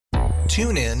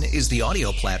TuneIn is the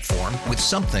audio platform with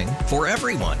something for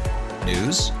everyone.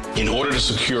 News. In order to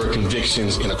secure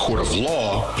convictions in a court of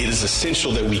law, it is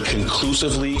essential that we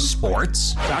conclusively.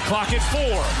 Sports. Got clock at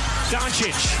 4.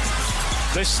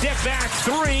 Doncic. The step back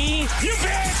 3. You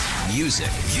bet. Music.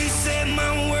 You set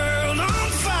my world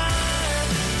on fire.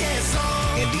 Yes,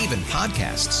 and even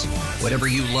podcasts. Whatever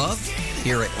you love,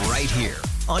 hear it right here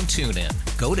on TuneIn.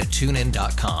 Go to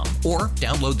TuneIn.com or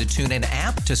download the TuneIn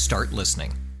app to start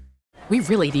listening. We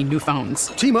really need new phones.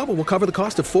 T-Mobile will cover the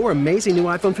cost of 4 amazing new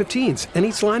iPhone 15s, and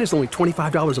each line is only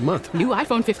 $25 a month. New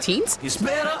iPhone 15s? it's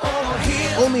better over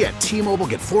here. Only at T-Mobile,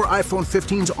 get 4 iPhone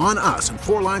 15s on us and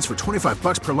 4 lines for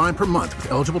 $25 per line per month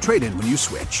with eligible trade-in when you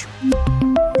switch.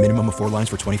 Minimum of 4 lines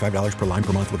for $25 per line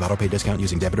per month with autopay discount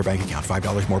using debit or bank account.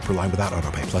 $5 more per line without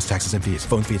autopay, plus taxes and fees.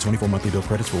 Phone fee at 24 monthly bill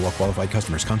credits for well-qualified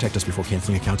customers. Contact us before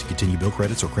canceling account to continue bill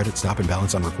credits or credit stop and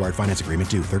balance on required finance agreement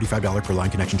due. $35 per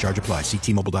line connection charge applies. See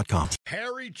T-Mobile.com.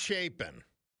 Harry Chapin,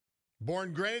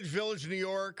 born Greenwich Village, New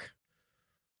York,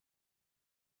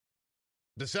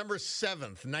 December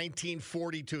 7th,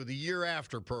 1942, the year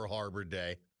after Pearl Harbor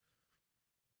Day.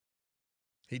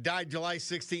 He died July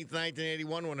 16th,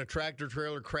 1981, when a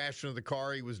tractor-trailer crashed into the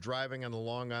car he was driving on the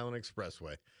Long Island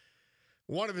Expressway.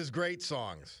 One of his great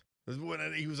songs.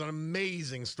 He was an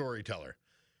amazing storyteller.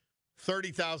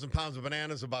 30,000 Pounds of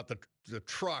Bananas, about the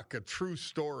truck, a true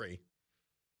story.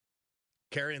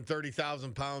 Carrying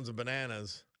 30,000 pounds of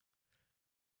bananas.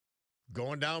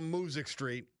 Going down Music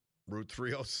Street, Route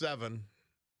 307.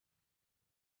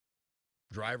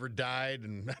 Driver died,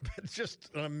 and it's just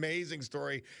an amazing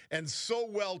story and so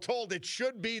well told. It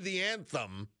should be the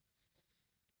anthem,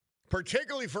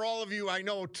 particularly for all of you. I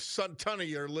know a ton of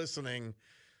you are listening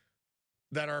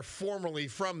that are formerly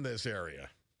from this area.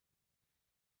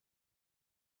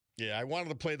 Yeah, I wanted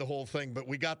to play the whole thing, but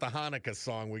we got the Hanukkah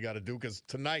song we got to do because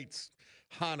tonight's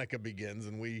Hanukkah begins,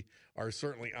 and we are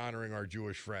certainly honoring our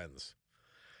Jewish friends.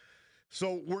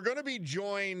 So we're going to be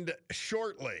joined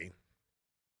shortly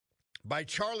by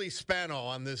Charlie Spano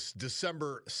on this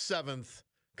December 7th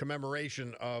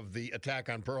commemoration of the attack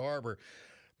on Pearl Harbor,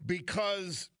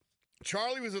 because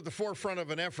Charlie was at the forefront of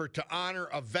an effort to honor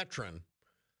a veteran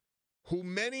who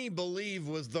many believe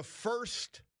was the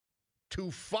first to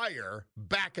fire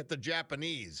back at the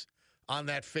Japanese on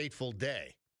that fateful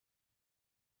day.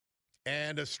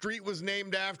 And a street was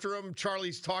named after him.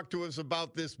 Charlie's talked to us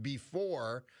about this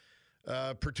before,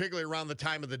 particularly around the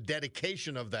time of the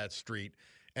dedication of that street.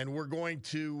 And we're going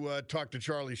to talk to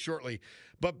Charlie shortly.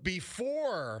 But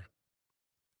before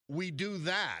we do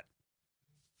that,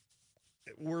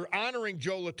 we're honoring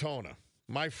Joe Latona,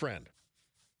 my friend,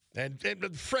 and a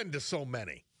friend to so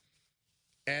many.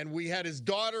 And we had his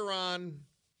daughter on.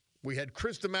 We had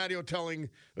Chris DiMatteo telling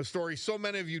a story. So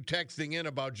many of you texting in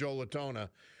about Joe Latona.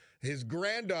 His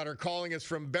granddaughter calling us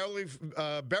from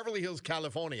Beverly Hills,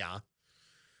 California.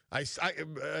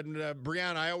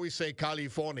 Bryanna, I always say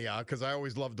California because I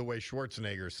always loved the way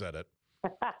Schwarzenegger said it.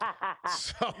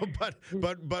 So,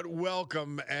 but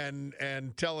welcome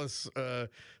and tell us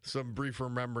some brief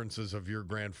remembrances of your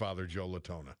grandfather, Joe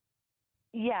Latona.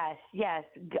 Yes.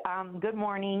 Good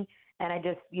morning. And I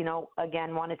just,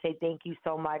 again, want to say thank you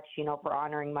so much, for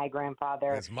honoring my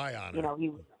grandfather. It's my honor.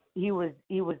 He was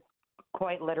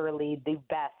quite literally the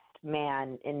best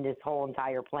man in this whole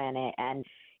entire planet. And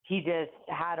he just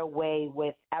had a way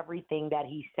with everything that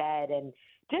he said and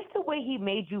just the way he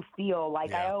made you feel.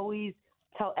 Like I always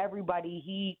tell everybody,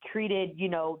 he treated,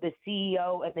 the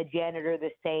CEO and the janitor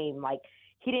the same. Like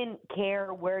he didn't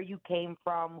care where you came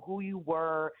from, who you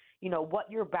were, what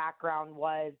your background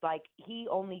was. Like he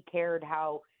only cared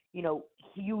how,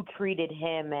 you treated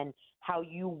him and how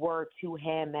you were to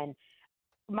him. And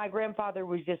my grandfather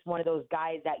was just one of those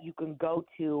guys that you can go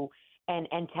to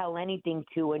and tell anything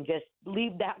to and just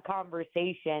leave that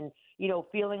conversation,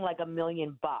 feeling like $1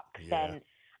 million. Yeah. And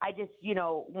I just,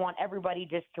 want everybody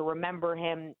just to remember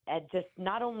him and just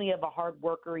not only of a hard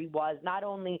worker he was, not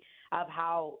only of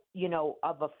how,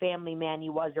 of a family man he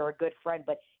was or a good friend,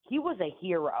 but he was a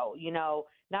hero,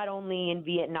 not only in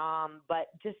Vietnam, but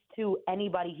just to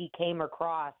anybody he came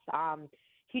across.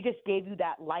 He just gave you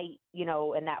that light,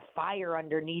 and that fire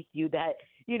underneath you that,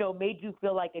 made you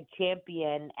feel like a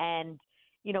champion. And,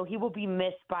 he will be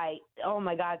missed by, oh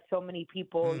my God, so many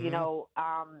people,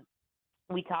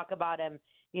 Mm-hmm. We talk about him,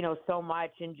 so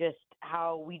much and just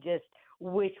how we just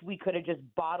wish we could have just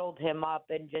bottled him up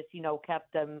and just,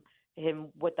 kept him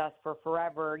with us for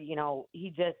forever.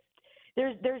 He just,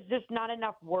 there's just not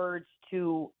enough words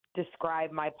to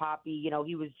describe my poppy.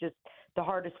 He was just the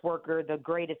hardest worker, the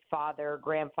greatest father,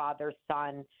 grandfather,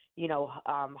 son,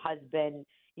 husband.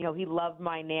 he loved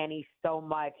my nanny so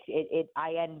much.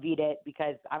 I envied it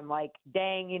because I'm like,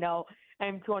 dang,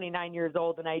 I'm 29 years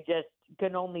old and I just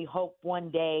can only hope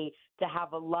one day to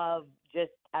have a love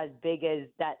just as big as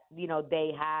that,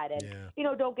 they had.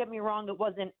 And, don't get me wrong, it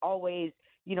wasn't always,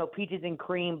 peaches and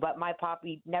cream, but my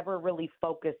papi never really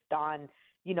focused on,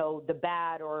 the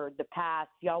bad or the past.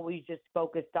 He always just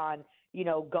focused on,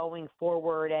 going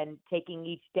forward and taking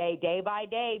each day by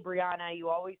day. Bryanna, you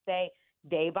always say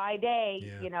day by day,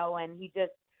 and he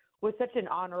just was such an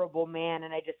honorable man.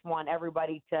 And I just want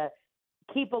everybody to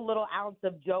keep a little ounce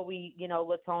of Joey,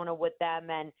 Latona with them,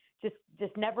 and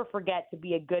just never forget to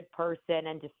be a good person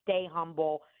and to stay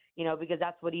humble, because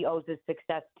that's what he owes his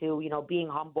success to, being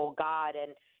humble, God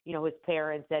and, his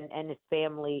parents and his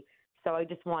family. So I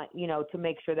just want, to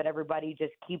make sure that everybody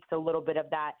just keeps a little bit of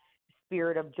that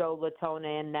spirit of Joe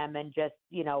Latona in them and just,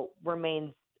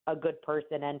 remains a good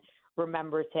person and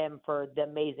remembers him for the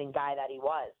amazing guy that he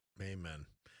was. Amen.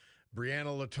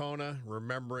 Bryanna Latona,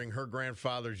 remembering her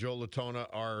grandfather, Joe Latona,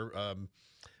 our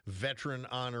veteran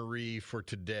honoree for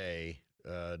today,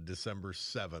 December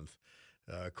 7th,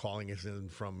 calling us in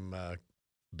from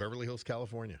Beverly Hills,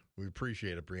 California. We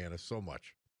appreciate it, Bryanna, so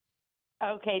much.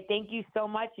 Okay, thank you so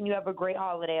much, and you have a great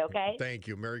holiday, okay? Thank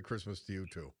you. Merry Christmas to you,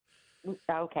 too.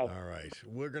 Okay. All right.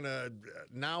 We're going to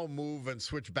now move and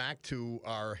switch back to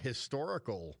our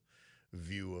historical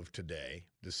view of today,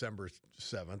 December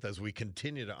 7th, as we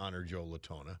continue to honor Joe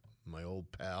Latona, my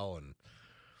old pal,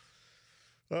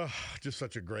 and just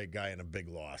such a great guy and a big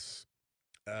loss.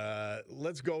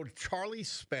 Let's go to Charlie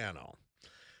Spano.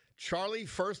 Charlie,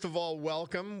 first of all,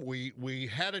 welcome. We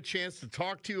had a chance to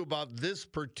talk to you about this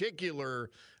particular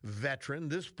veteran,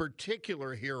 this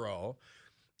particular hero,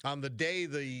 on the day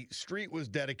the street was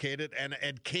dedicated, and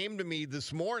it came to me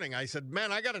this morning. I said,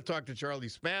 man, I got to talk to Charlie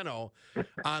Spano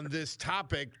on this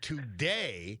topic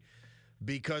today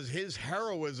because his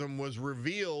heroism was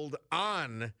revealed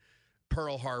on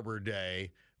Pearl Harbor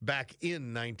Day back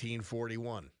in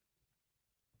 1941.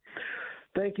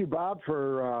 Thank you, Bob,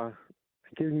 for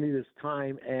giving me this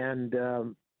time.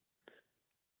 And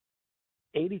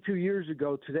 82 years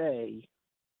ago today,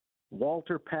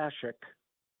 Walter Paschak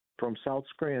from South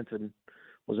Scranton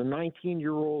was a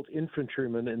 19-year-old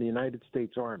infantryman in the United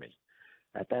States Army.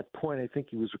 At that point, I think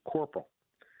he was a corporal.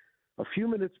 A few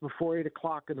minutes before 8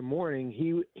 o'clock in the morning,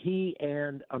 he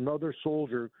and another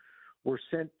soldier were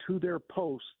sent to their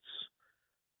posts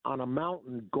on a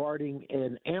mountain guarding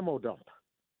an ammo dump.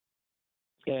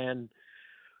 And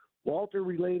Walter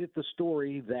related the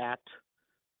story that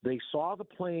they saw the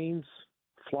planes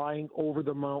flying over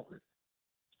the mountain.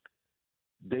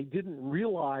 They didn't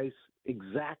realize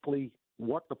exactly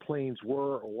what the planes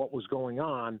were or what was going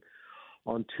on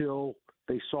until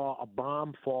they saw a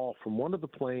bomb fall from one of the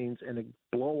planes and it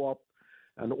blow up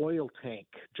an oil tank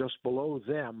just below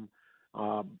them,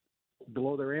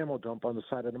 below their ammo dump on the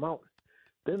side of the mountain.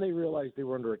 Then they realized they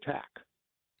were under attack.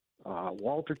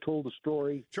 Walter told the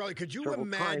story. Charlie, could you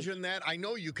imagine that? I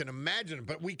know you can imagine it,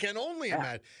 but we can only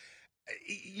imagine.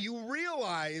 You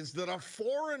realize that a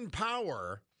foreign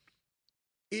power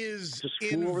is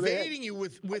invading you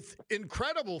with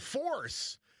incredible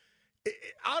force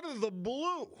out of the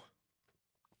blue.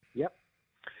 Yep.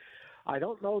 I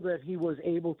don't know that he was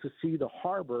able to see the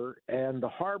harbor, and the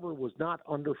harbor was not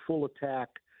under full attack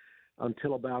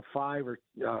until about 7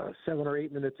 or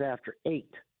 8 minutes after 8.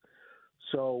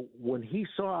 So when he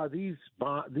saw these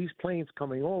planes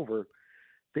coming over,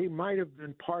 they might have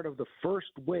been part of the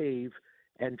first wave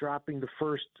and dropping the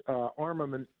first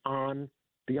armament on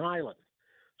the island.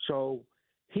 So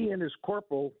he and his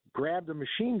corporal grabbed a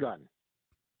machine gun.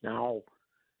 Now,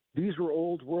 these were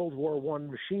old World War I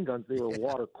machine guns. They were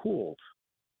water-cooled.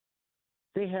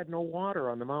 They had no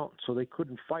water on the mountain, so they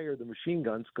couldn't fire the machine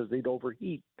guns because they'd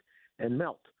overheat and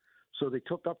melt. So they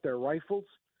took up their rifles,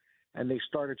 and they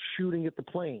started shooting at the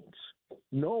planes,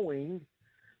 knowing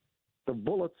the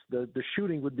bullets, the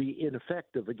shooting would be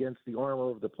ineffective against the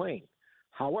armor of the plane.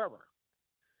 However,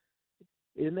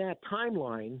 in that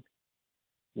timeline,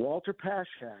 Walter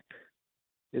Paschak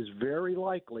is very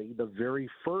likely the very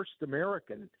first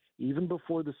American, even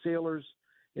before the sailors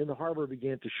in the harbor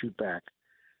began to shoot back,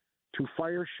 to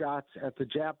fire shots at the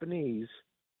Japanese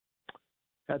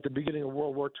at the beginning of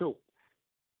World War II.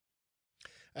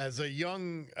 As a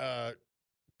young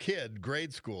kid,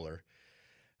 grade schooler,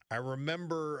 I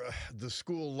remember the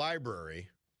school library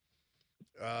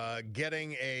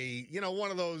getting one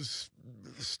of those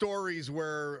stories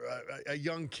where a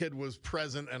young kid was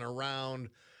present and around,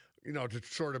 to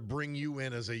sort of bring you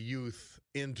in as a youth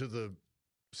into the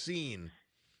scene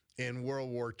in World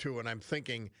War II. And I'm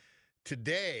thinking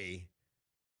today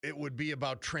it would be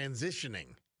about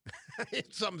transitioning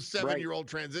some 7-year-old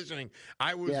transitioning.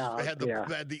 I had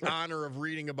the honor of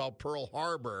reading about Pearl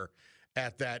Harbor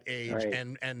at that age,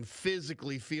 and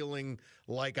physically feeling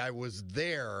like I was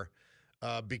there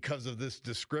because of this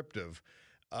descriptive.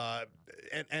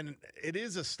 And it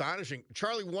is astonishing.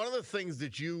 Charlie, one of the things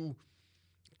that you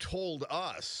told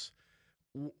us,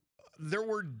 there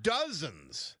were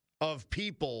dozens of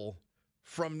people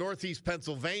from Northeast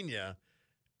Pennsylvania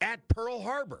at Pearl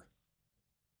Harbor.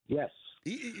 Yes.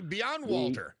 Beyond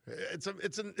Walter. It's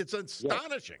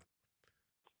astonishing.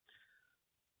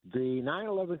 The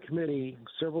 9/11 committee,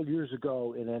 several years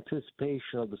ago, in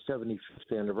anticipation of the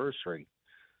 75th anniversary,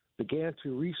 began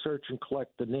to research and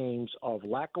collect the names of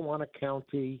Lackawanna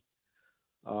County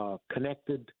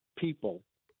connected people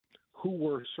who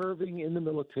were serving in the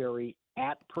military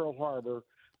at Pearl Harbor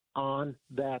on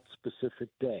that specific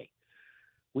day.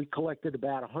 We collected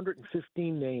about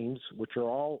 115 names, which are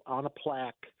all on a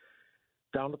plaque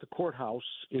down at the courthouse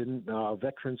in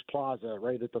Veterans Plaza,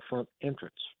 right at the front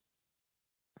entrance.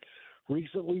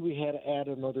 Recently, we had to add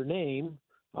another name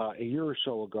a year or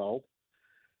so ago,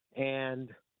 and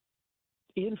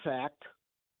in fact,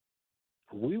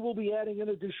 we will be adding an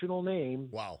additional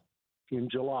name in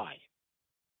July.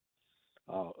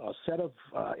 A set of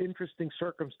interesting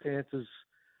circumstances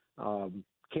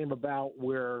came about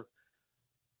where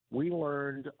we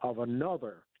learned of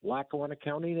another Lackawanna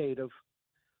County native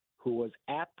who was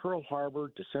at Pearl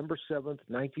Harbor December 7th,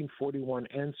 1941,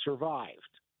 and survived.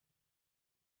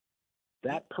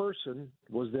 That person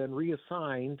was then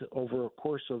reassigned over a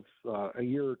course of a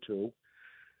year or two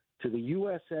to the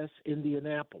USS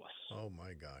Indianapolis. Oh,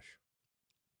 my gosh.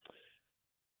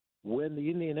 When the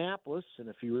Indianapolis, and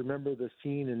if you remember the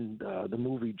scene in the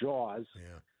movie Jaws,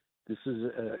 this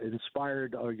is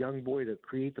inspired a young boy to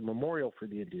create the memorial for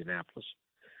the Indianapolis.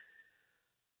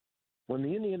 When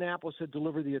the Indianapolis had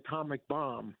delivered the atomic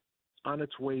bomb, on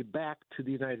its way back to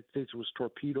the United States, it was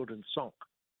torpedoed and sunk.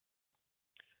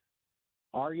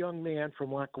 Our young man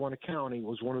from Lackawanna County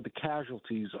was one of the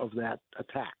casualties of that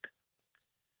attack.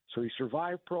 So he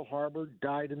survived Pearl Harbor,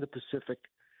 died in the Pacific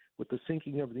with the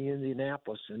sinking of the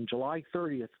Indianapolis. And July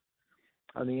 30th,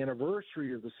 on the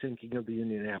anniversary of the sinking of the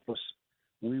Indianapolis,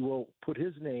 we will put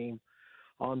his name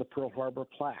on the Pearl Harbor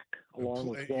plaque, along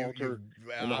with Walter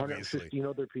and 115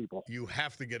 other people. You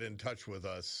have to get in touch with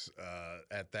us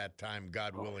at that time,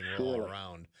 God willing, we're all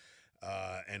around,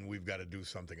 and we've got to do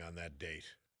something on that date.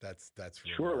 That's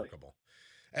remarkable.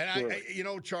 And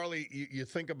I Charlie, you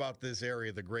think about this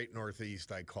area, the Great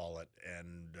Northeast, I call it,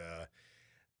 and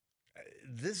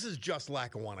this is just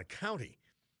Lackawanna County.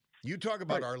 You talk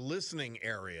about our listening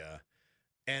area,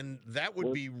 and that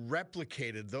would be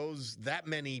replicated. That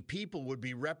many people would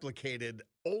be replicated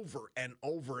over and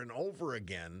over and over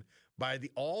again by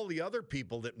all the other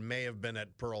people that may have been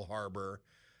at Pearl Harbor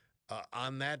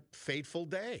on that fateful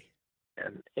day.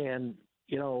 And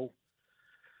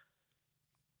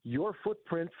your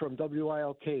footprint from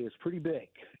WILK is pretty big,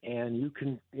 and you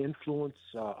can influence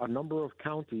a number of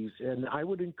counties. And I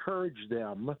would encourage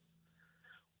them,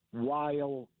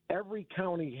 while every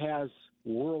county has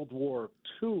World War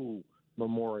II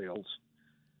memorials,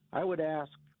 I would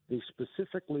ask they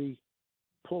specifically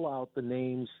pull out the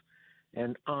names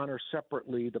and honor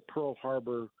separately the Pearl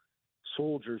Harbor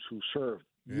soldiers who served.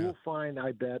 Yeah. You'll find,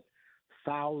 I bet,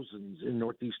 thousands in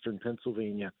northeastern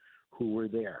Pennsylvania who were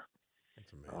there.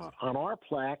 On our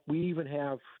plaque, we even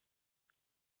have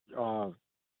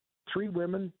 3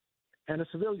 women and a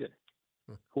civilian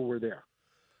who were there.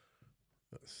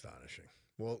 Astonishing.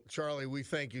 Well, Charlie, we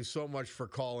thank you so much for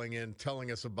calling in,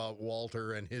 telling us about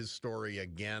Walter and his story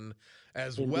again,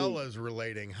 as well as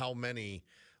relating how many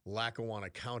Lackawanna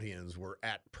Countians were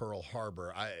at Pearl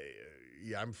Harbor.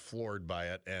 I'm floored by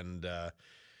it, and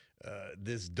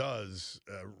this does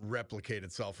replicate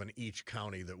itself in each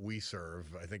county that we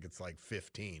serve. I think it's like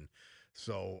 15.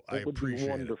 So I appreciate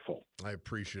it. Wonderful. I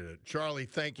appreciate it. Charlie,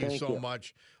 thank you so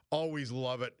much. Always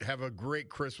love it. Have a great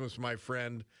Christmas, my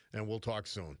friend, and we'll talk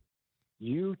soon.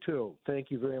 You too.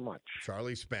 Thank you very much.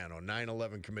 Charlie Spano,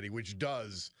 9/11 Committee, which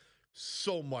does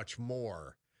so much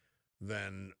more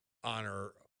than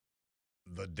honor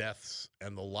the deaths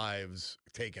and the lives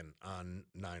taken on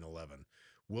 9/11.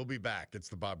 We'll be back. It's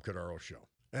the Bob Cordaro Show.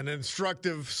 An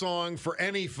instructive song for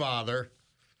any father.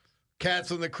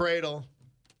 Cats in the Cradle.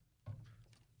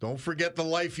 Don't forget the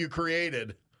life you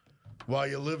created while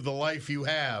you live the life you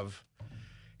have.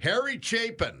 Harry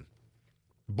Chapin,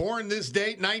 born this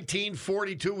date,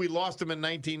 1942. We lost him in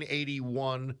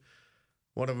 1981.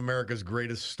 One of America's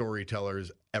greatest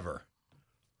storytellers ever.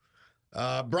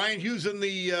 Brian Hughes in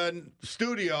the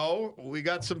studio. We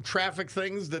got some traffic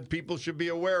things that people should be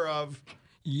aware of.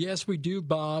 Yes, we do,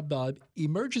 Bob.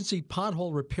 Emergency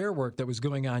pothole repair work that was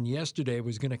going on yesterday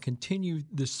was going to continue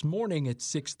this morning at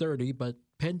 6:30, but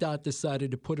PennDOT decided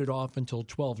to put it off until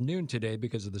 12 noon today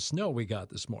because of the snow we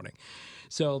got this morning.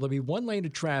 So there'll be one lane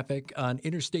of traffic on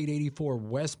Interstate 84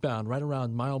 westbound right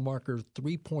around mile marker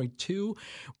 3.2,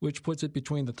 which puts it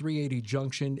between the 380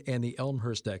 junction and the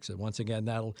Elmhurst exit. Once again,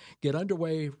 that'll get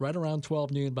underway right around 12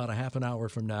 noon, about a half an hour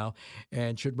from now,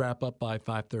 and should wrap up by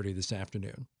 5:30 this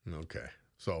afternoon. Okay.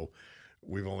 So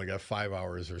we've only got 5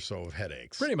 hours or so of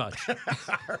headaches. Pretty much.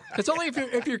 It's only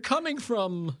if you're coming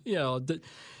from,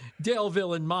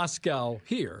 Daleville and Moscow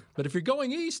here. But if you're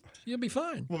going east, you'll be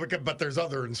fine. Well, but there's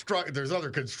other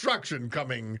construction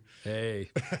coming. Hey,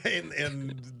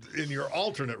 in your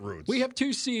alternate routes. We have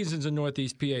two seasons in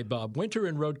Northeast PA, Bob: winter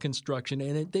and road construction,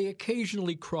 and they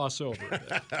occasionally cross over.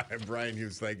 Brian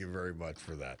Hughes, thank you very much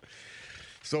for that.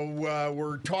 So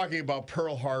we're talking about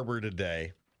Pearl Harbor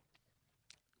today,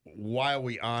 while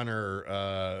we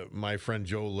honor my friend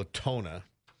Joe Latona,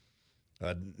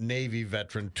 a Navy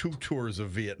veteran, 2 tours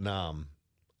of Vietnam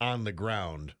on the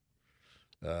ground.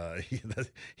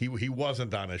 He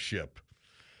wasn't on a ship.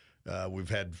 We've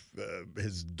had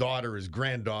his daughter, his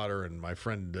granddaughter, and my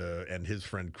friend and his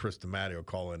friend Chris DiMatteo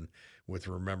call in with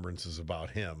remembrances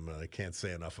about him. I can't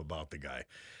say enough about the guy.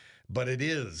 But it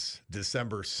is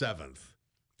December 7th.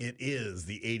 It is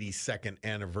the 82nd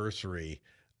anniversary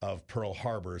of Pearl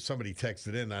Harbor. Somebody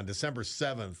texted in on December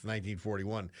 7th,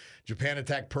 1941. Japan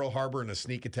attacked Pearl Harbor in a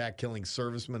sneak attack, killing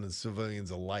servicemen and civilians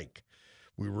alike.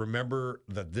 We remember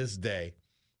that this day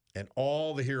and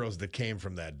all the heroes that came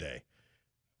from that day.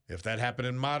 If that happened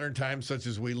in modern times, such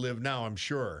as we live now, I'm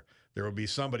sure there will be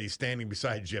somebody standing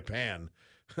beside Japan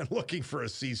looking for a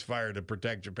ceasefire to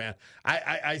protect Japan.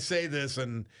 I say this,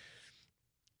 and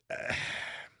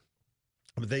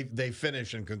they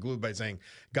finish and conclude by saying,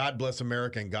 God bless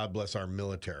America and God bless our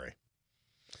military.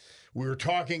 We were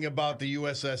talking about the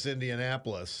USS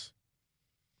Indianapolis,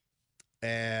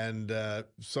 and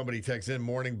somebody texts in,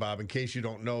 morning, Bob. In case you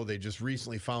don't know, they just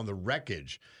recently found the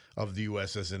wreckage of the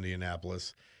USS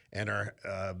Indianapolis, and are,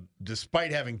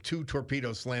 despite having 2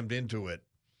 torpedoes slammed into it,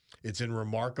 it's in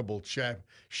remarkable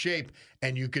shape,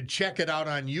 and you could check it out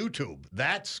on YouTube.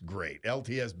 That's great.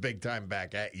 LTS Big Time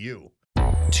back at you.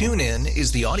 TuneIn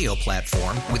is the audio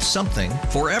platform with something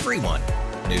for everyone.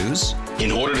 News.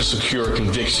 In order to secure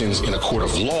convictions in a court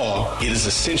of law, it is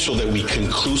essential that we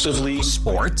conclusively.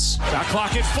 Sports. Shot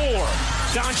clock at 4.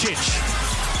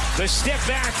 Doncic. The step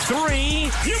back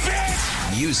 3. You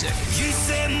bet. Music. You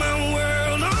set my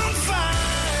world on fire.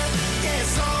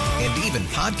 Yes, and even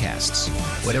podcasts.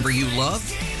 Whatever you love,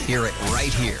 hear it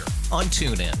right here on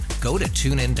TuneIn. Go to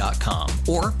TuneIn.com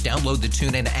or download the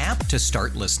TuneIn app to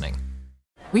start listening.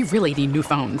 We really need new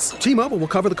phones. T-Mobile will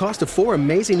cover the cost of 4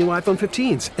 amazing new iPhone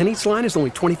 15s, and each line is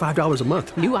only $25 a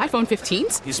month. New iPhone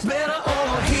 15s? It's better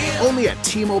over here. Only at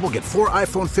T-Mobile, get 4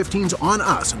 iPhone 15s on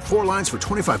us and 4 lines for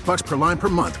 $25 per line per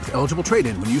month with eligible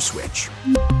trade-in when you switch.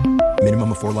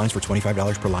 Minimum of 4 lines for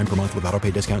 $25 per line per month with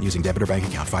autopay discount using debit or bank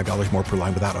account. $5 more per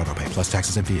line without autopay, plus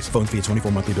taxes and fees. Phone fee at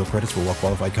 24 monthly bill credits for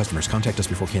well-qualified customers. Contact us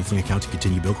before canceling account to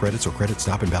continue bill credits or credit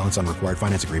stop and balance on required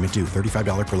finance agreement due.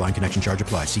 $35 per line connection charge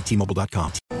applies. See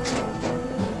T-Mobile.com.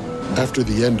 After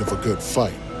the end of a good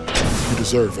fight, you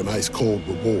deserve an ice-cold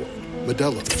reward.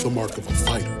 Modelo is the mark of a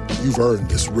fighter. You've earned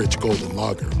this rich golden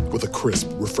lager with a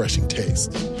crisp, refreshing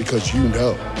taste. Because you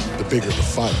know, the bigger the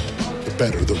fight, the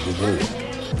better the reward.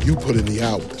 You put in the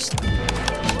hours,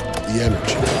 the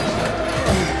energy,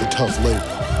 the tough labor.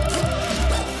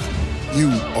 You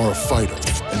are a fighter,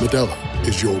 and Modelo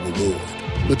is your reward.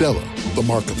 Modelo, the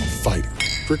mark of a fighter.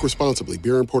 Drink responsibly.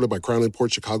 Beer imported by Crown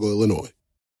Imports, Chicago, Illinois.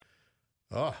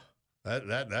 Oh,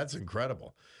 that's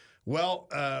incredible. Well,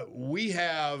 we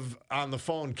have on the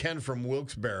phone Ken from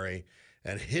Wilkes-Barre,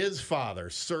 and his father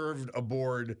served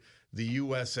aboard the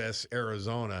USS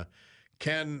Arizona.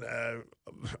 Ken,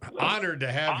 honored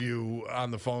to have you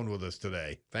on the phone with us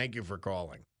today. Thank you for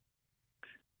calling.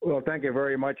 Well, thank you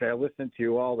very much. I listen to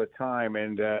you all the time,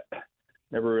 and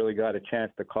never really got a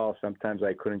chance to call. Sometimes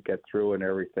I couldn't get through and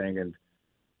everything. And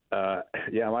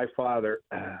my father,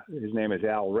 his name is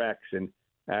Al Rex, and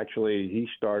actually he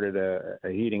started a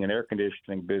heating and air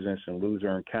conditioning business in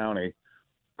Luzerne County,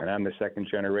 and I'm the second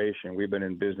generation. We've been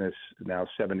in business now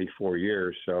 74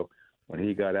 years. So when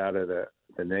he got out of the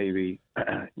Navy,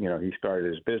 he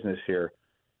started his business here.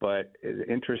 But an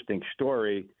interesting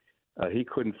story, he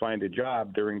couldn't find a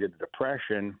job during the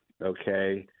Depression,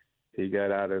 okay? He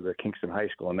got out of the Kingston High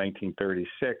School in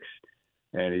 1936,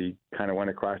 and he kind of went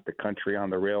across the country on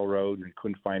the railroad and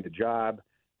couldn't find a job,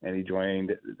 and he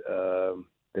joined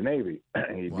the Navy.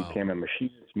 He became a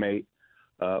machinist mate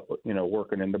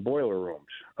working in the boiler rooms.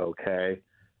 Okay.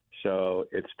 So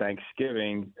it's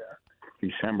Thanksgiving,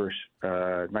 December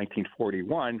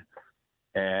 1941,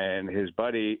 and his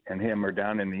buddy and him are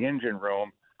down in the engine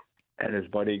room, and his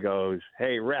buddy goes,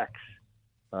 "Hey, Rex,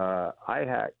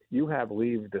 you have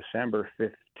leave December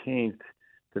 15th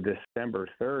to December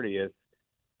 30th,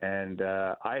 and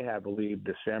I have leave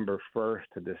December 1st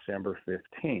to December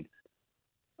 15th.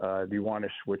 Do you want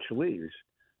to switch leaves?"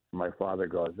 My father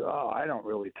goes, "Oh, I don't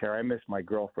really care. I miss my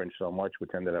girlfriend so much,"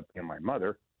 which ended up being my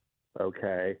mother.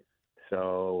 Okay.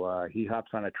 So he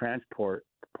hops on a transport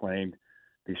plane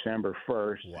December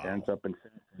 1st, ends up in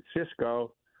San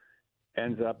Francisco,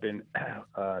 ends up in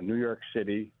New York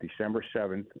City, December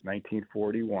 7th,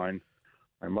 1941.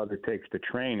 My mother takes the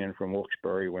train in from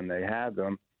Wilkes-Barre when they had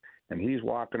them, and he's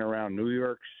walking around New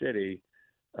York City.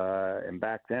 And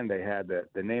back then they had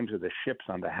the names of the ships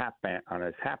on the on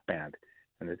his hat band,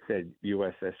 and it said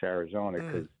USS Arizona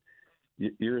because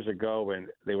years ago when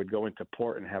they would go into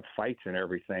port and have fights and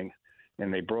everything,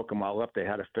 and they broke them all up, they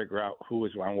had to figure out who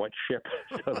was on what ship,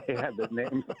 so they had the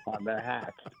names on the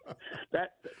hats.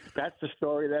 That's the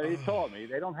story that he told me.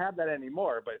 They don't have that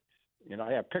anymore, but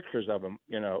I have pictures of him,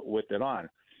 with it on.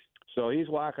 So he's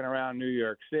walking around New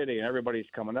York City, and everybody's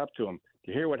coming up to him.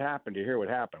 "Do you hear what happened? Do you hear what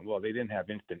happened?" Well, they didn't have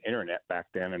instant internet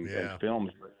back then and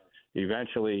films. But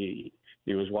eventually,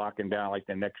 he was walking down like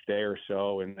the next day or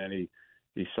so, and then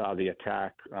he saw the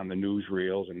attack on the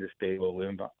newsreels, and this day will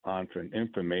live on for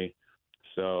infamy.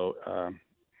 So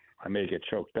I may get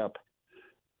choked up.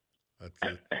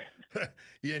 That's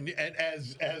yeah, and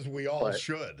as we all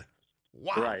should.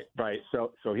 Wow. Right.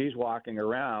 So he's walking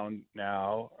around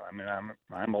now. I mean,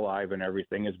 I'm alive and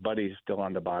everything. His buddy's still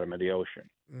on the bottom of the ocean.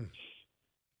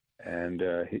 And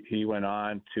he went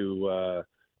on to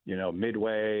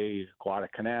Midway,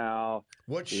 Guadalcanal.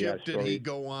 What ship did he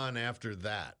go on after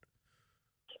that?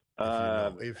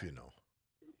 If you know.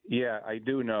 Yeah, I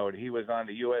do know it. He was on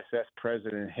the USS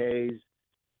President Hayes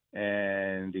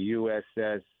and the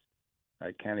USS,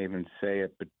 I can't even say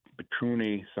it, but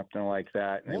Petruni, something like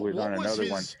that. And he was on another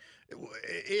one.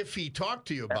 If he talked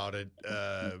to you about it,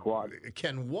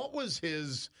 Ken, what was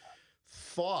his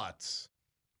thoughts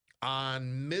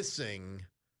on missing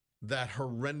that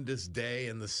horrendous day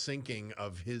and the sinking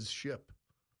of his ship?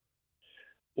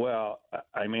 Well,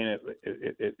 I mean,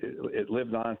 it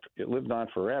lived on. It lived on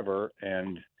forever,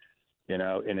 and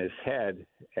in his head.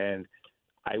 And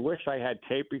I wish I had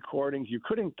tape recordings. You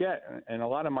couldn't get, and a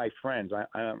lot of my friends.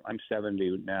 I'm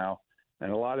 70 now, and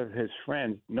a lot of his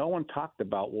friends. No one talked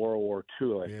about World War II.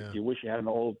 Like, you wish you had an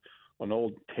old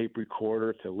tape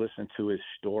recorder to listen to his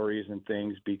stories and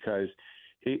things because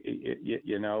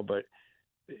but.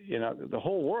 The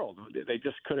whole world, they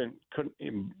just couldn't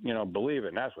believe it.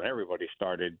 And that's when everybody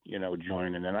started,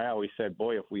 joining. And I always said,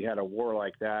 boy, if we had a war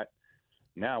like that,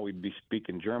 now we'd be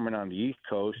speaking German on the East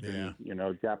Coast and,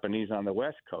 Japanese on the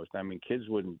West Coast. I mean, kids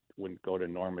wouldn't go to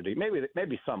Normandy.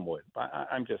 Maybe some would.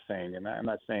 I'm just saying, and I'm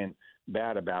not saying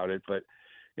bad about it, but,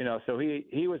 so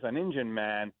he was an engine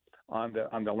man on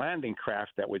the landing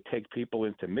craft that would take people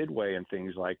into Midway and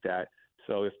things like that.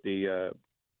 So if the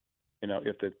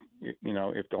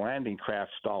if the landing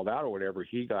craft stalled out or whatever,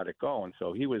 he got it going.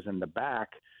 So he was in the back,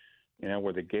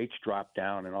 where the gates dropped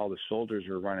down and all the soldiers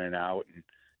were running out. And,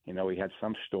 we had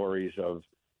some stories of,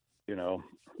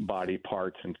 body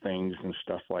parts and things and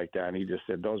stuff like that. And he just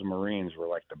said those Marines were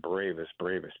like the bravest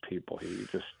people. He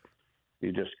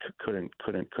just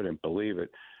couldn't believe it.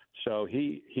 So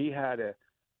he had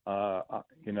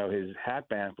his hat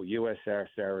band for USS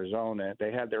Arizona.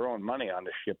 They had their own money on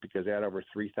the ship because they had over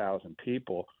 3,000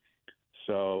 people.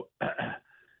 So,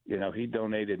 he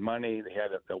donated money. They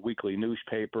had a weekly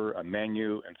newspaper, a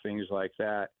menu, and things like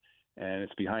that. And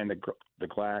it's behind the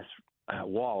glass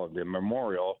wall of the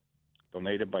memorial,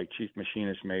 donated by Chief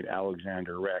Machinist Mate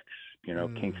Alexander Rex,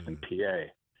 Kingston, PA.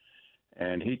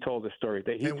 And he told the story.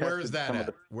 And where is that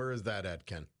at? Where is that at,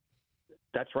 Ken?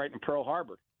 That's right in Pearl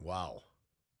Harbor. Wow.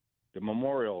 The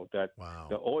memorial that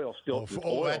the oil still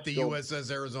at the USS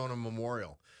Arizona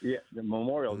Memorial. Yeah, the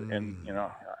memorial, and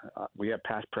we have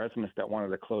past presidents that wanted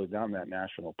to close down that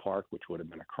national park, which would have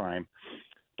been a crime.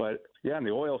 But and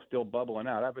the oil's still bubbling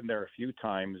out. I've been there a few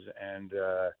times, and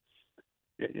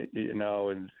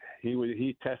and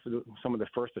he tested some of the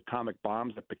first atomic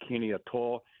bombs at Bikini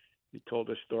Atoll. He told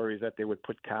us stories that they would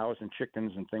put cows and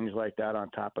chickens and things like that on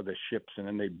top of the ships, and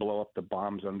then they'd blow up the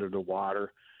bombs under the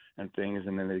water and things,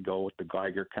 and then they'd go with the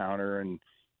Geiger counter and,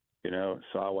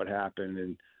 saw what happened.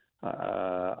 And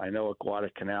I know at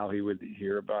Guadalcanal he would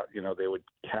hear about, they would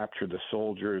capture the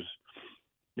soldiers,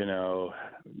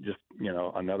 just,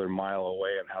 another mile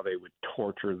away and how they would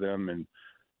torture them and,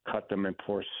 cut them and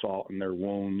pour salt in their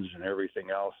wounds and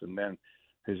everything else. And then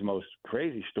his most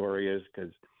crazy story is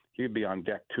because he'd be on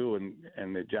deck too, and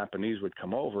the Japanese would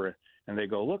come over and they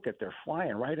go, look, they're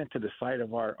flying right into the side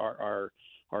of our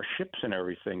ships and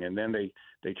everything. And then they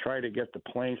try to get the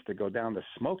planes to go down the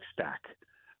smokestack,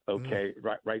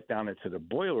 right down into the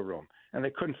boiler room. And they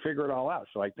couldn't figure it all out.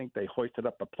 So I think they hoisted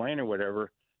up a plane or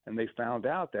whatever, and they found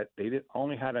out that they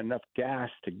only had enough gas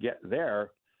to get there,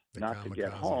 not to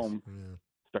get home. Yeah.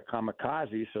 The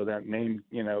kamikaze, so that name,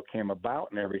 came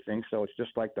about and everything. So it's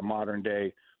just like the modern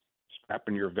day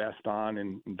strapping your vest on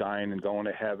and dying and going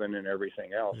to heaven and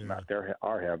everything else. Yeah. Not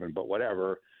our heaven, but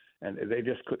whatever. And they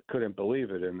just couldn't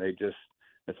believe it. And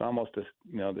it's almost the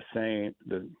same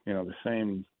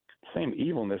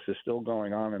evilness is still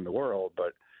going on in the world.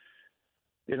 But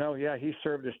he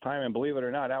served his time, and believe it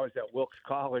or not, I was at Wilkes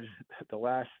College the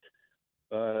last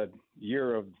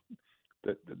year of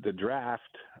the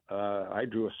draft. I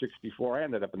drew a 64. I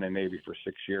ended up in the Navy for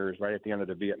 6 years, right at the end of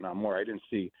the Vietnam War. I didn't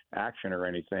see action or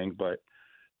anything, but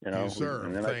you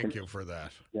served. Thank you for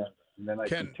that. Yeah, and then I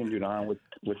continued on with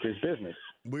his business.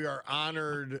 We are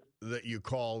honored that you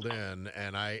called in,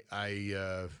 and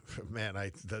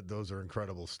those are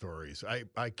incredible stories.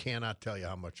 I cannot tell you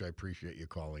how much I appreciate you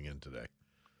calling in today.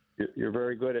 You're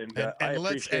very good,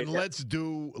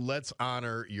 let's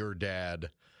honor your dad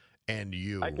and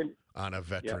you on a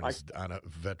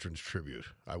veterans tribute.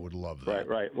 I would love that.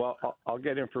 Right. Well, I'll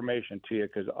get information to you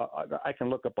because I can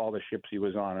look up all the ships he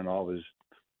was on and all his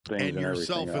things and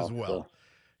yourself everything else, as well. So.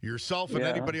 Yourself and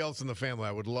anybody else in the family.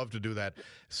 I would love to do that.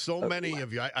 So many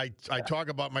of you. I talk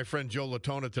about my friend Joe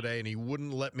Latona today, and he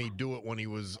wouldn't let me do it when he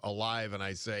was alive. And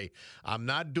I say, I'm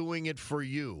not doing it for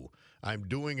you. I'm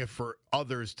doing it for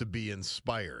others to be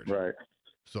inspired. Right.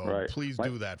 So please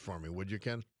do that for me, would you,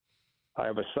 Ken? I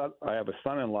have a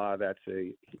son-in-law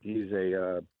he's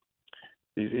a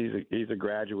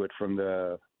graduate from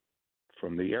the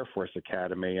Air Force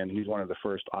Academy, and he's one of the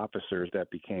first officers that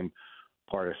became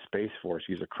part of Space Force.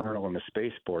 He's a colonel in the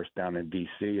Space Force down in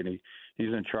D.C., and he's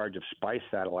in charge of spy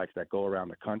satellites that go around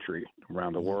the country,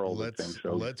 around the world.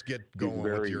 Let's get going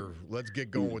with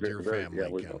your family. Yeah,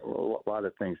 with a lot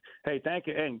of things. Hey, thank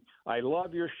you, and I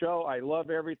love your show. I love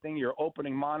everything. Your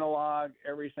opening monologue,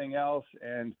 everything else,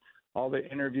 and all the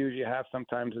interviews you have.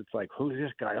 Sometimes it's like, who's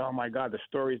this guy? Oh my God, the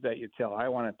stories that you tell. I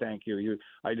want to thank you.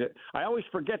 I always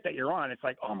forget that you're on. It's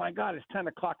like, oh my God, it's 10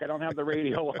 o'clock. I don't have the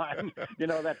radio on.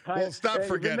 That time. Well, stop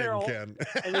forgetting, Ken.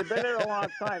 And you've been there a long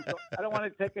time, so I don't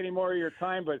want to take any more of your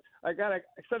time. But I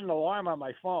set an alarm on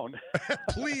my phone.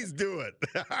 Please do it.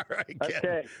 All right, Ken.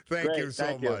 Okay. Thank you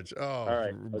so much. Oh, all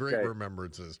right. Great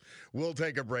remembrances. We'll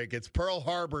take a break. It's Pearl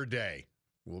Harbor Day.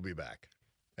 We'll be back.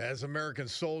 As American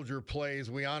Soldier plays,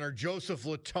 we honor Joseph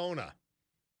Latona.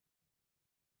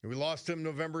 We lost him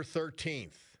November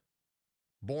 13th.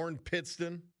 Born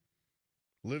Pittston,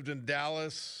 lived in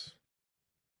Dallas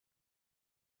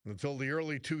until the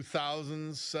early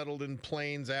 2000s, settled in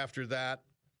Plains after that.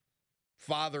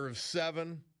 Father of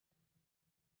 7,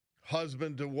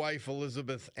 husband to wife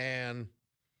Elizabeth Ann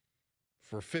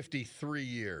for 53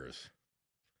 years.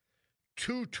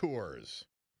 2 tours.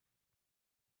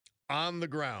 On the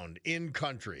ground, in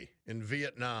country, in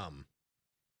Vietnam.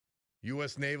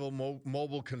 U.S. Naval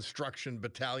Mobile Construction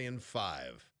Battalion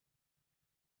 5.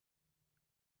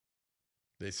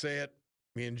 They say it.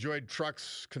 He enjoyed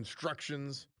trucks,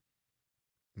 constructions,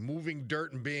 moving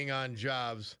dirt and being on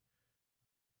jobs.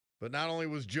 But not only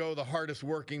was Joe the hardest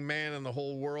working man in the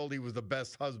whole world, he was the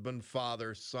best husband,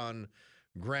 father, son,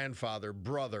 grandfather,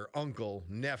 brother, uncle,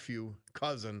 nephew,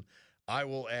 cousin, I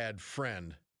will add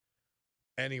friend,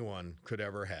 anyone could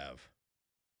ever have.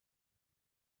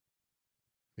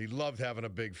 He loved having a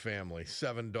big family,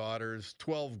 7 daughters,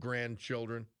 12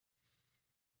 grandchildren.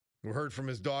 We heard from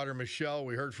his daughter, Michelle.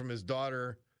 We heard from his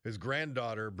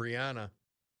granddaughter, Bryanna.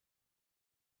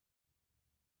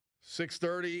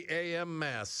 6:30 a.m.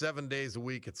 Mass, 7 days a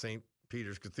week at St.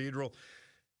 Peter's Cathedral.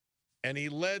 And he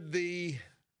led the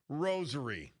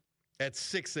rosary at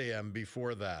 6 a.m.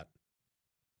 before that.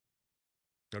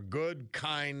 A good,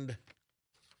 kind,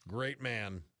 great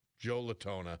man, Joe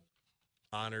Latona,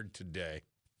 honored today.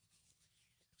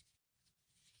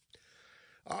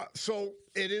 So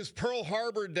it is Pearl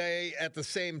Harbor Day at the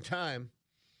same time.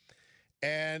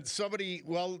 And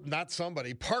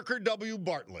Parker W.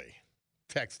 Bartley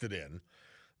texted in,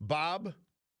 Bob,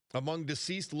 among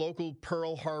deceased local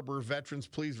Pearl Harbor veterans,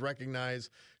 please recognize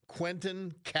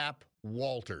Quentin Cap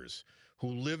Walters,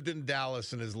 who lived in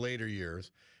Dallas in his later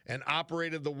years and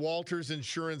operated the Walters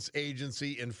Insurance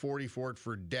Agency in 40 Fort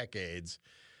for decades.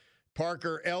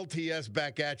 Parker, LTS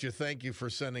back at you. Thank you for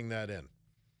sending that in.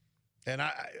 And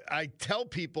I tell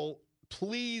people,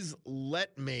 please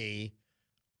let me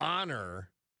honor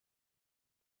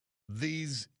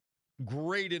these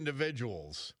great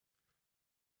individuals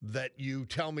that you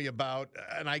tell me about.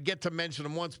 And I get to mention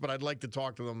them once, but I'd like to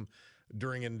talk to them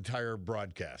during an entire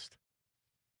broadcast.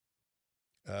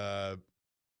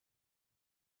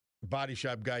 Body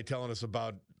shop guy telling us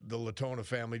about the Latona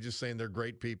family, just saying they're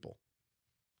great people.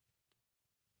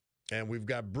 And we've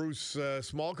got Bruce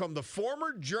Smallcombe, the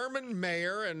former Jermyn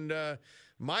mayor, and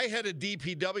my head of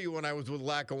DPW when I was with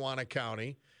Lackawanna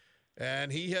County.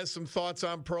 And he has some thoughts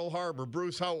on Pearl Harbor.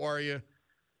 Bruce, how are you?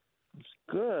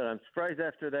 Good. I'm surprised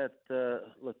after that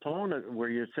Latona where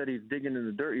you said he's digging in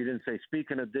the dirt. You didn't say,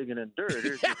 speaking of digging in dirt,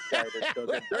 here's this guy that dug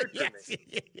in dirt to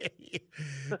me.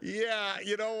 Yeah,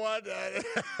 you know what?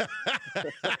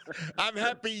 I'm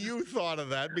happy you thought of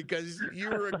that because you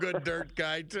were a good dirt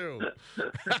guy, too.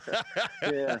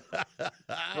 Yeah.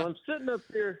 Well, I'm sitting up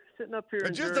here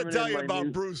in just Jermyn to tell you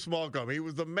about Bruce Smallcombe, he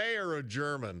was the mayor of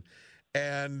Jermyn,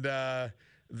 and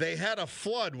they had a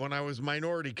flood when I was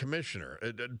minority commissioner,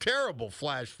 a terrible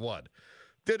flash flood.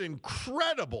 Did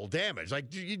incredible damage.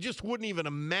 Like, you just wouldn't even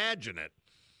imagine it.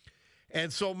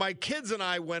 And so my kids and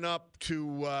I went up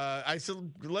to, I said,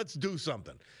 let's do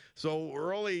something. So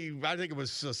early, I think it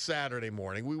was a Saturday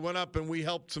morning, we went up and we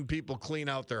helped some people clean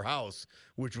out their house,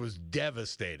 which was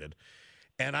devastated.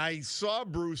 And I saw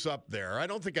Bruce up there. I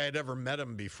don't think I had ever met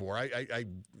him before. I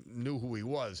knew who he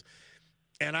was.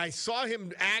 And I saw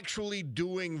him actually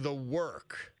doing the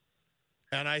work.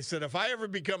 And I said, if I ever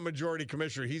become majority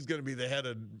commissioner, he's going to be the head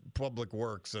of Public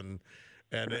Works. And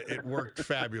it worked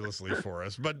fabulously for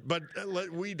us. But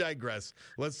we digress.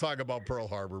 Let's talk about Pearl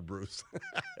Harbor, Bruce.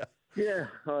 Yeah,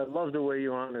 I love the way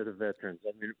you honor the veterans.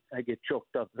 I mean, I get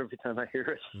choked up every time I hear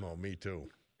it. No, me too.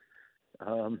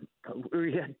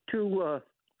 We had two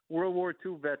World War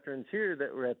II veterans here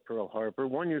that were at Pearl Harbor.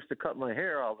 One used to cut my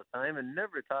hair all the time and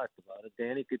never talked about it,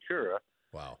 Danny Kachura.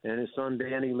 Wow. And his son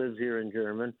Danny lives here in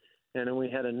Jermyn. And then we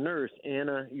had a nurse,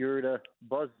 Anna Yurda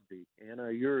Busby. Anna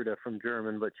Yurda from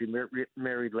Jermyn, but she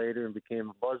married later and became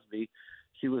a Busby.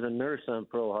 She was a nurse on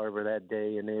Pearl Harbor that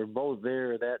day, and they were both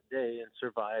there that day and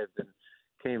survived and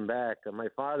came back. And my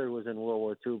father was in World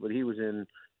War II, but he was in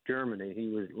Germany. He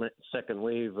was second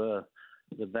wave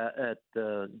at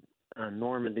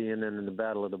Normandy and then in the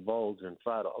Battle of the Bulge and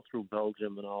fought all through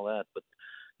Belgium and all that. But,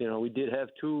 you know, we did have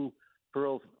two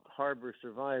Pearl Harbor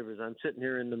survivors. I'm sitting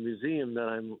here in the museum that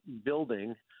I'm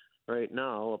building right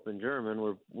now up in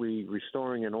Jermyn. We're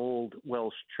restoring an old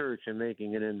Welsh church and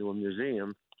making it into a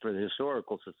museum for the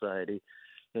Historical Society.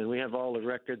 And we have all the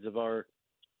records of our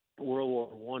World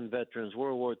War I veterans,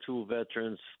 World War II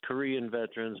veterans, Korean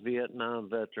veterans, Vietnam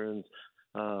veterans,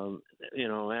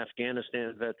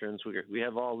 Afghanistan veterans. We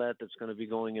have all that's going to be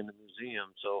going in the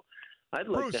museum. So I'd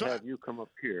like Bruce, to have you come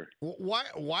up here.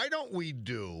 Why don't we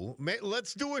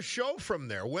let's do a show from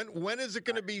there. When is it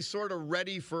going to be sort of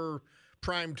ready for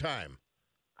prime time?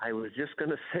 I was just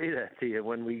going to say that to you.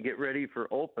 When we get ready for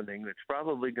opening, it's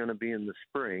probably going to be in the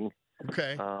spring.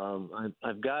 Okay.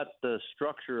 I've got the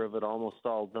structure of it almost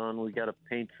all done. We got to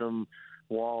paint some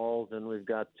walls, and we've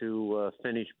got to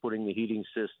finish putting the heating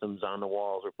systems on the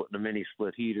walls. We're putting the mini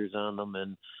split heaters on them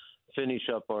and finish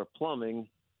up our plumbing.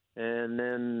 And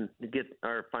then get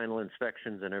our final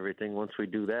inspections and everything. Once we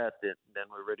do that, then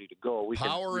we're ready to go.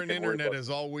 Power and internet is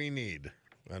all we need,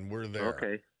 and we're there.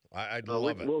 Okay. I'd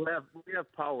love it. We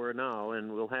have power now,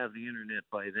 and we'll have the internet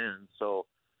by then. So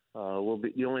we'll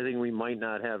be the only thing we might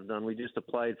not have done. We just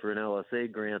applied for an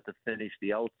LSA grant to finish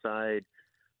the outside,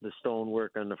 the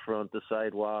stonework on the front, the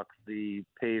sidewalks, the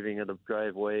paving of the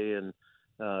driveway, and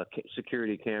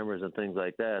security cameras and things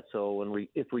like that. So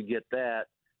if we get that,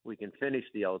 we can finish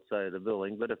the outside of the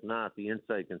building, but if not, the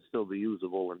inside can still be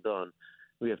usable and done.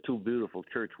 We have two beautiful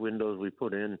church windows we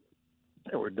put in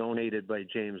that were donated by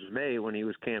James May when he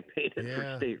was campaigning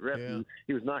for state rep. Yeah.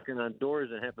 He was knocking on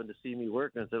doors and happened to see me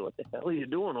working and said, "What the hell are you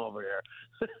doing over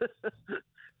there?"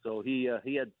 So he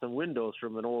had some windows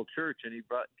from an old church, and he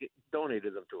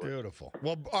donated them to us. Beautiful.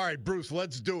 Well, all right, Bruce,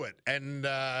 let's do it. And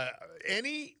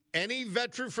any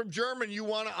veteran from Jermyn you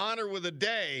want to honor with a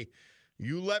day,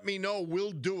 you let me know.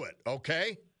 We'll do it,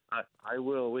 okay? I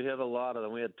will. We have a lot of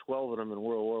them. We had 12 of them in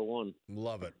World War I.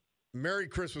 Love it. Merry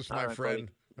Christmas, my friend.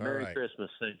 Merry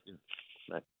Christmas. Thank you.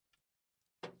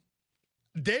 Bye.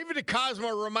 David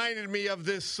DeCosmo reminded me of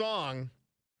this song.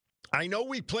 I know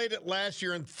we played it last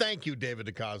year, and thank you, David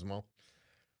DeCosmo.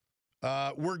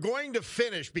 We're going to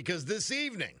finish because this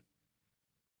evening,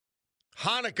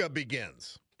 Hanukkah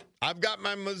begins. I've got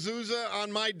my mezuzah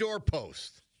on my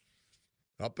doorpost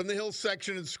up in the hill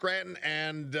section in Scranton,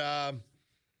 and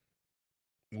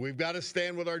We've got to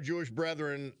stand with our Jewish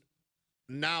brethren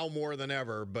now more than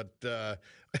ever, but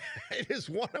it is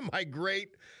one of my great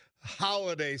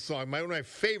holiday songs, one of my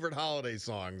favorite holiday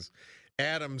songs,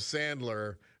 Adam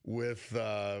Sandler with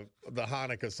the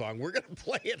Hanukkah song. We're going to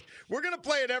play it. We're going to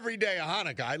play it every day of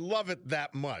Hanukkah. I love it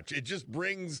that much. It just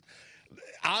brings,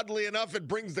 oddly enough, it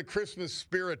brings the Christmas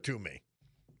spirit to me.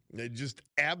 I just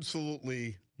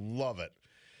absolutely love it.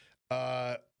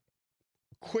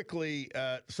 Quickly,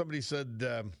 somebody said,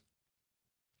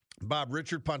 Bob,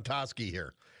 Richard Pontosky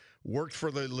here. Worked for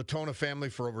the Latona family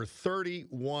for over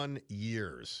 31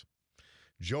 years.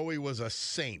 Joey was a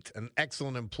saint, an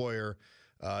excellent employer,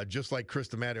 just like Chris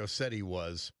DiMatteo said he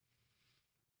was.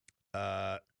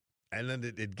 And then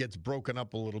it gets broken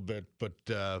up a little bit, but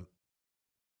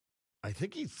I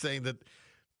think he's saying that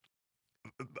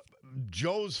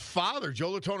Joe's father,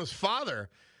 Joe Latona's father,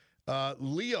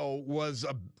 Leo, was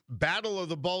a Battle of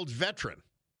the Bulge veteran.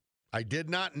 I did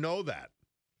not know that.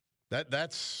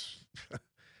 That's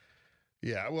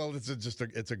yeah. Well,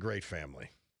 it's a great family,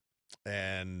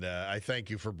 and I thank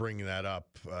you for bringing that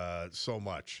up so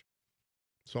much.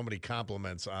 So many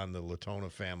compliments on the Latona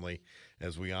family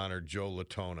as we honor Joe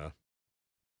Latona.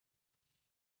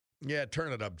 Yeah,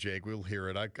 turn it up, Jake. We'll hear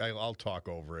it. I'll talk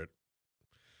over it.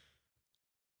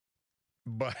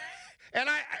 But and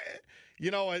I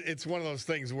it's one of those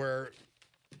things where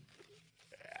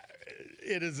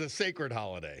it is a sacred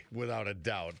holiday, without a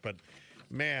doubt. But,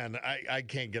 man, I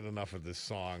can't get enough of this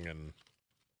song. And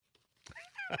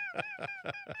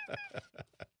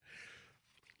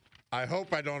I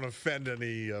hope I don't offend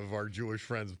any of our Jewish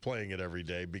friends playing it every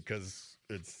day, because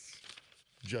it's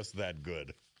just that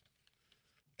good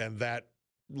and that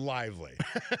lively.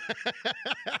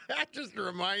 Just to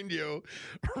remind you,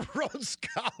 Road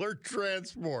Scholar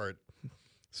Transport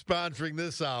sponsoring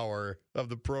this hour of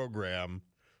the program.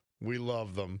 We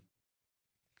love them.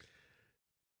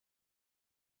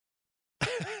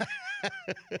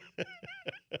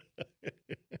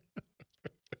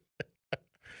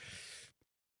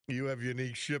 You have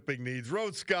unique shipping needs.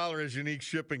 Road Scholar has unique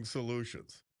shipping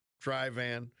solutions.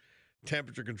 Tri-van,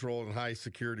 temperature control, and high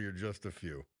security are just a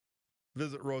few.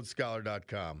 Visit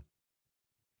roadscholar.com.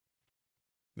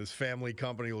 This family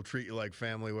company will treat you like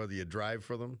family, whether you drive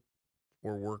for them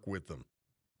or work with them.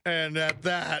 And at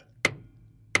that,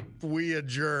 we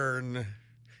adjourn.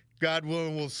 God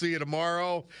willing, we'll see you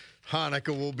tomorrow.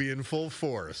 Hanukkah will be in full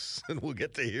force, and we'll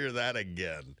get to hear that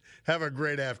again. Have a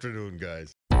great afternoon,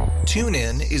 guys.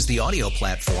 TuneIn is the audio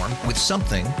platform with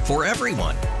something for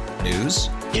everyone. News.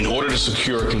 In order to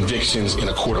secure convictions in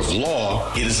a court of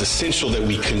law, it is essential that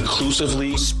we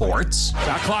conclusively. Sports.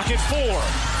 Got clock at 4.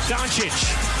 Doncic.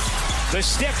 The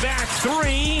step back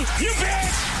 3. You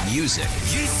bet. Music.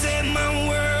 You set my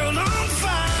world on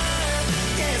fire.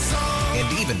 Yes,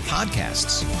 and even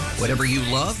podcasts. Whatever you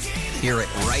love, hear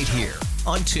it right here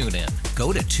on TuneIn.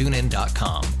 Go to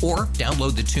TuneIn.com or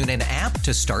download the TuneIn app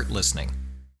to start listening.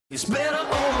 It's better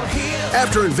over here.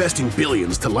 After investing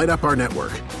billions to light up our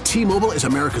network, T-Mobile is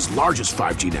America's largest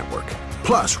 5G network.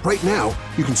 Plus, right now,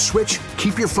 you can switch,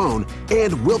 keep your phone,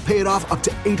 and we'll pay it off up to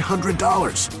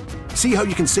 $800. See how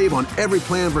you can save on every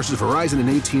plan versus Verizon and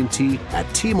AT&T at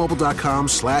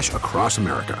T-Mobile.com/across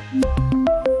America.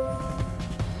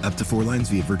 Up to 4 lines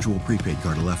via virtual prepaid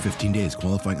card. Allow 15 days.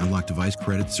 Qualifying unlocked device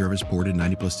credit service ported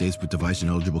 90-plus days with device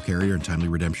and eligible carrier and timely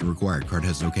redemption required. Card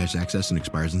has no cash access and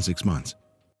expires in 6 months.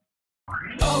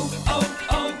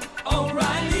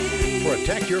 O'Reilly.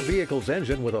 Protect your vehicle's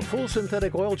engine with a full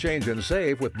synthetic oil change and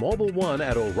save with Mobile One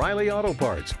at O'Reilly Auto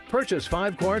Parts. Purchase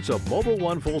 5 quarts of Mobile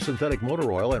One full synthetic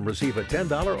motor oil and receive a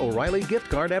 $10 O'Reilly gift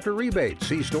card after rebate.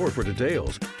 See store for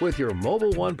details. With your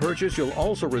Mobile One purchase, you'll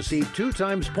also receive 2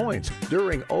 times points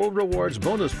during O Rewards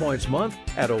Bonus Points Month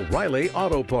at O'Reilly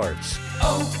Auto Parts.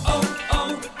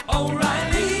 O'Reilly.